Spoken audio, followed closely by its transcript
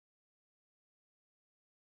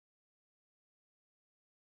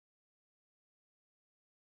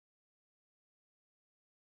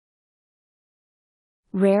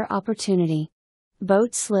Rare opportunity.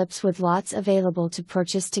 Boat slips with lots available to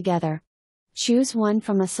purchase together. Choose one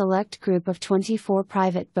from a select group of 24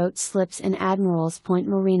 private boat slips in Admirals Point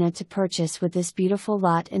Marina to purchase with this beautiful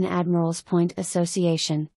lot in Admirals Point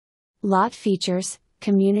Association. Lot features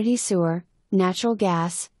community sewer, natural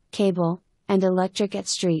gas, cable, and electric at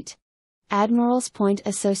street. Admirals Point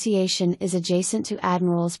Association is adjacent to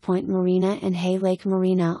Admirals Point Marina and Hay Lake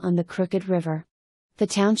Marina on the Crooked River. The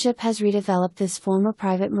township has redeveloped this former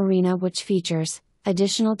private marina, which features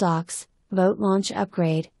additional docks, boat launch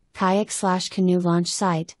upgrade, kayak/canoe launch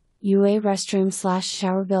site, UA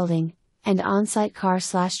restroom/shower building, and on-site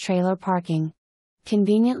car/trailer parking.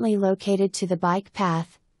 Conveniently located to the bike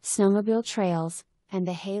path, snowmobile trails, and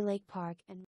the Hay Lake Park and